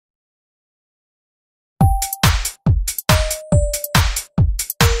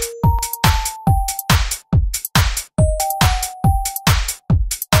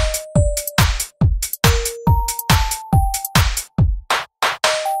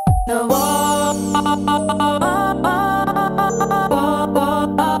The wall,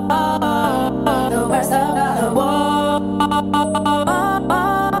 the rest of the wall,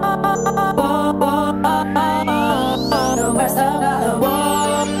 the rest of the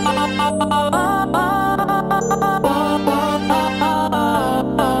wall,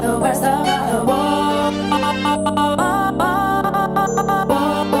 the rest of the wall,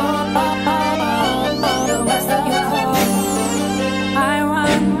 the rest of your call. I run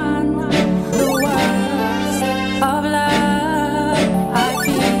the words of love I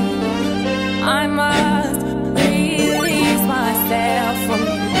feel. I must release myself from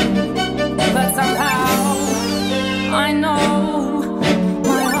you, but somehow I know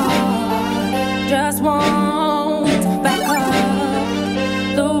my heart just won't back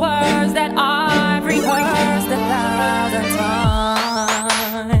up the words that I've rehearsed 1,000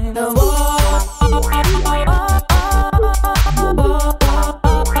 times. The wall, the rest of the wall,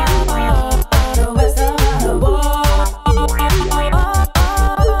 the rest of the wall, the rest of the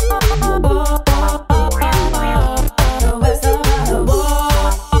wall,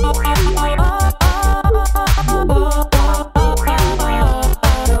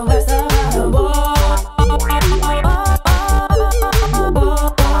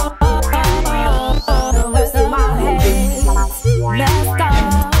 the rest of my head messed up.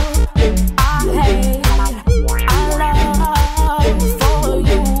 I hate, I love for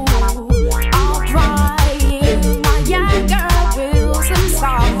you. I'll cry my younger wills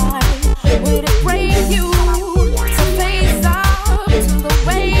inside. Would it break you to face up to the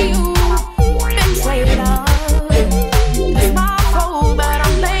way you've been straight up? It's my fault, but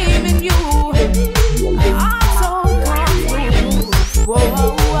I'm blaming you. I'm so confused. Whoa,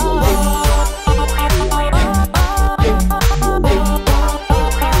 whoa, whoa.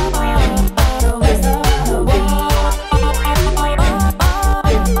 The rest of the wall, the rest of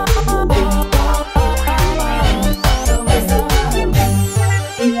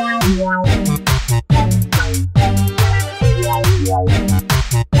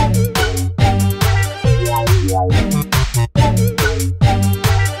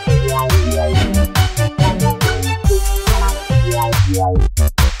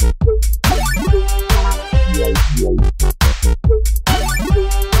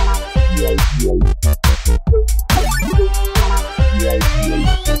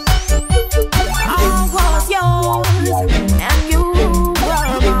I was yours and you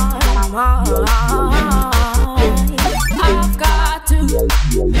were mine. I've got to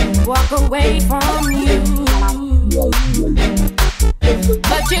walk away from you,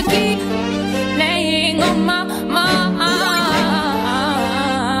 but you keep laying on my mind.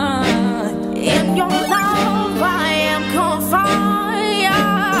 In your love I am confined.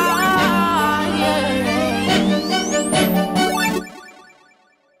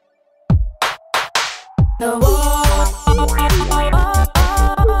 The wall,